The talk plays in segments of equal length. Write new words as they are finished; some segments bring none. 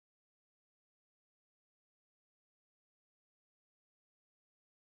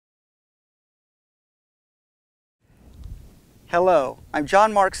Hello, I'm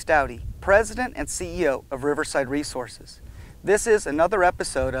John Mark Stouty, President and CEO of Riverside Resources. This is another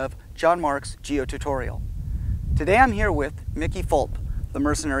episode of John Mark's Geo-Tutorial. Today I'm here with Mickey Fulp, the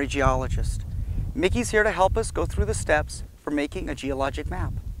Mercenary Geologist. Mickey's here to help us go through the steps for making a geologic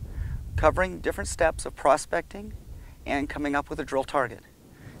map, covering different steps of prospecting and coming up with a drill target.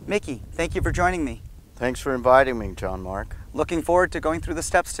 Mickey, thank you for joining me. Thanks for inviting me, John Mark. Looking forward to going through the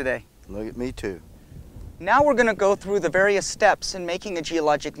steps today. Look at me too. Now we're going to go through the various steps in making a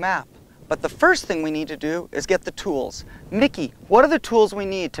geologic map. But the first thing we need to do is get the tools. Mickey, what are the tools we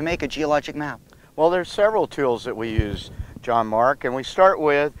need to make a geologic map? Well, there's several tools that we use, John Mark, and we start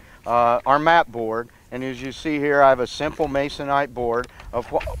with our map board. And as you see here, I have a simple masonite board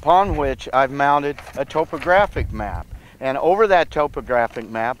upon which I've mounted a topographic map. And over that topographic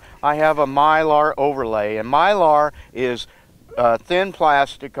map, I have a mylar overlay. And mylar is thin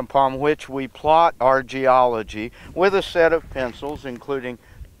plastic upon which we plot our geology with a set of pencils, including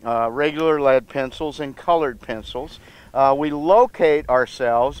regular lead pencils and colored pencils. We locate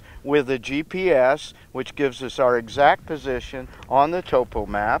ourselves with a GPS, which gives us our exact position on the topo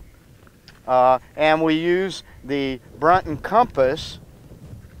map. And we use the Brunton compass,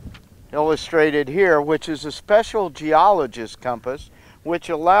 illustrated here, which is a special geologist compass, which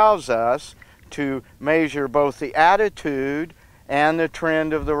allows us to measure both the attitude and the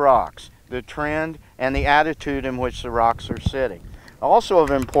trend of the rocks, the trend and the attitude in which the rocks are sitting. Also of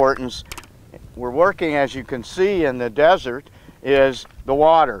importance, we're working, as you can see, in the desert, is the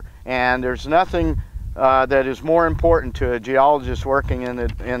water. And there's nothing that is more important to a geologist working in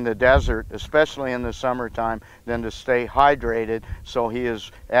the desert, especially in the summertime, than to stay hydrated so he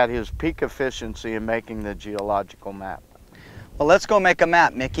is at his peak efficiency in making the geological map. Well, let's go make a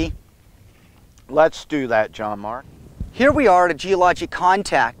map, Mickey. Let's do that, John Mark. Here we are at a geologic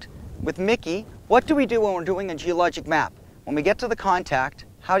contact with Mickey. What do we do when we're doing a geologic map? When we get to the contact,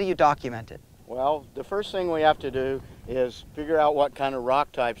 how do you document it? Well, the first thing we have to do is figure out what kind of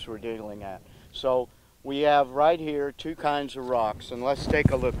rock types we're dealing at. So we have right here two kinds of rocks, and let's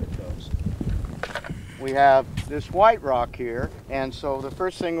take a look at those. We have this white rock here, and so the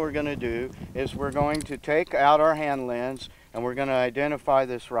first thing we're going to do is we're going to take out our hand lens and we're going to identify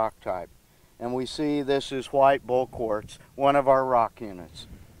this rock type. And we see this is white bull quartz, one of our rock units.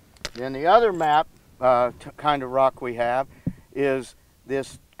 Then the other map kind of rock we have is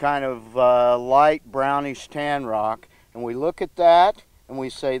this kind of light brownish tan rock, and we look at that and we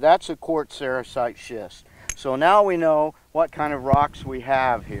say that's a quartz-sericite schist. So now we know what kind of rocks we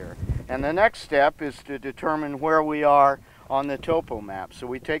have here. And the next step is to determine where we are on the topo map. So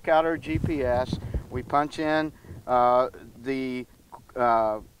we take out our GPS, we punch in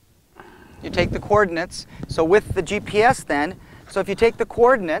You take the coordinates. So with the GPS then, so if you take the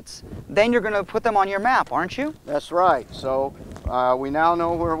coordinates, then you're going to put them on your map, aren't you? That's right. So we now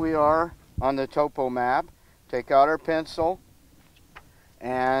know where we are on the topo map. Take out our pencil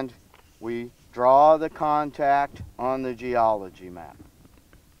and we draw the contact on the geology map.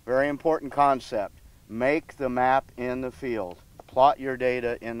 Very important concept. Make the map in the field. Plot your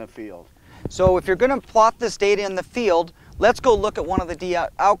data in the field. So if you're going to plot this data in the field, let's go look at one of the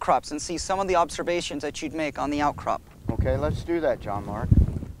outcrops and see some of the observations that you'd make on the outcrop. Okay, let's do that, John Mark.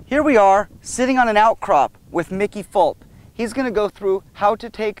 Here we are, sitting on an outcrop with Mickey Fulp. He's going to go through how to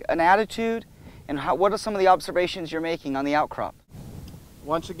take an attitude and what are some of the observations you're making on the outcrop.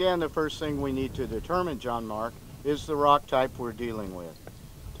 Once again, the first thing we need to determine, John Mark, is the rock type we're dealing with.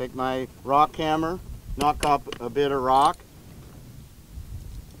 Take my rock hammer, knock up a bit of rock,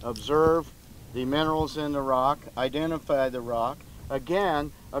 observe the minerals in the rock, identify the rock.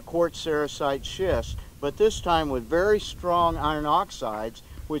 Again, a quartz-sericite schist, but this time with very strong iron oxides,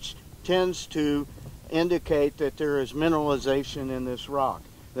 which tends to indicate that there is mineralization in this rock.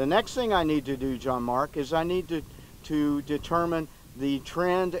 The next thing I need to do, John Mark, is I need to determine the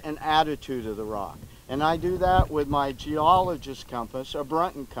trend and attitude of the rock. And I do that with my geologist compass, a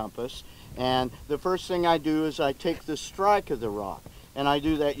Brunton compass. And the first thing I do is I take the strike of the rock. And I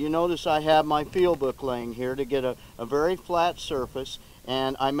do that. You notice I have my field book laying here to get a very flat surface,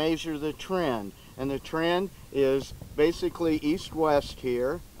 and I measure the trend. And the trend is basically east-west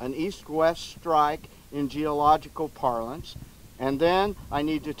here, an east-west strike in geological parlance. And then I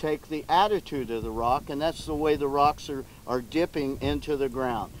need to take the attitude of the rock, and that's the way the rocks are dipping into the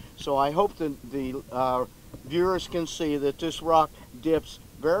ground. So I hope that the viewers can see that this rock dips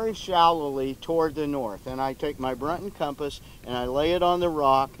very shallowly toward the north. And I take my Brunton compass and I lay it on the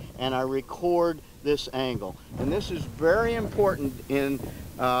rock and I record this angle. And this is very important in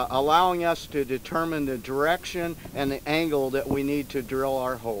allowing us to determine the direction and the angle that we need to drill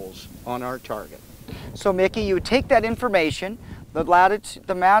our holes on our target. So Mickey, you would take that information, the latitude,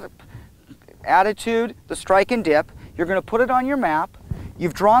 the map, attitude, the strike and dip, you're going to put it on your map.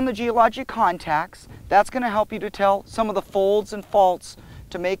 You've drawn the geologic contacts. That's going to help you to tell some of the folds and faults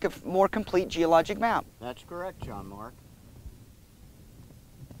to make a more complete geologic map. That's correct, John Mark.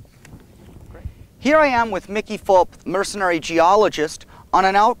 Here I am with Mickey Fulp, Mercenary Geologist, on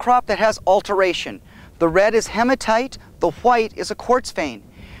an outcrop that has alteration. The red is hematite, the white is a quartz vein.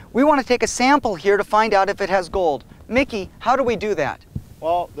 We want to take a sample here to find out if it has gold. Mickey, how do we do that?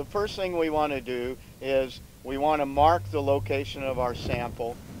 Well, the first thing we want to do is we want to mark the location of our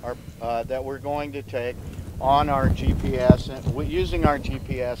sample that we're going to take on our GPS, using our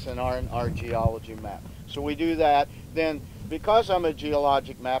GPS and our geology map. So we do that. Then, because I'm a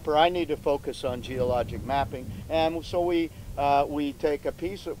geologic mapper, I need to focus on geologic mapping, and so we take a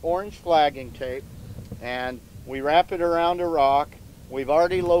piece of orange flagging tape and we wrap it around a rock. We've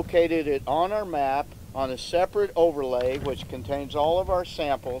already located it on our map on a separate overlay which contains all of our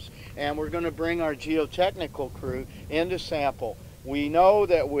samples, and we're going to bring our geotechnical crew in to sample. We know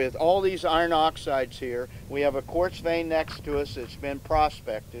that with all these iron oxides here, we have a quartz vein next to us that's been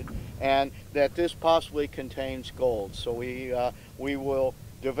prospected, and that this possibly contains gold. So we will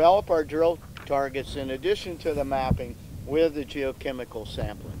develop our drill targets in addition to the mapping with the geochemical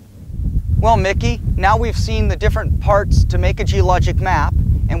sampling. Well, Mickey, now we've seen the different parts to make a geologic map,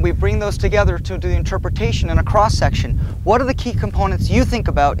 and we bring those together to do the interpretation in a cross-section. What are the key components you think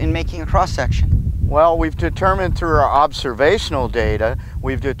about in making a cross-section? Well, we've determined through our observational data,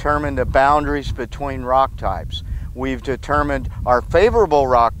 we've determined the boundaries between rock types. We've determined our favorable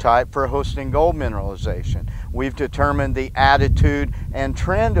rock type for hosting gold mineralization. We've determined the attitude and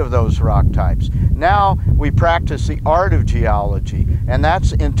trend of those rock types. Now we practice the art of geology, and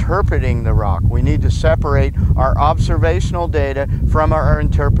that's interpreting the rock. We need to separate our observational data from our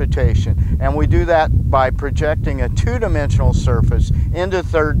interpretation, and we do that by projecting a two-dimensional surface into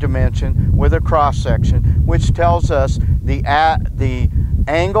third dimension with a cross-section, which tells us the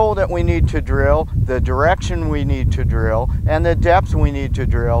angle that we need to drill, the direction we need to drill, and the depth we need to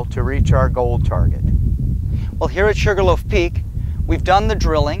drill to reach our gold target. Well, here at Sugarloaf Peak, we've done the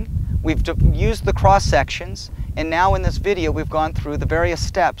drilling, we've used the cross sections, and now in this video we've gone through the various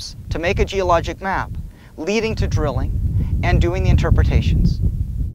steps to make a geologic map, leading to drilling and doing the interpretations.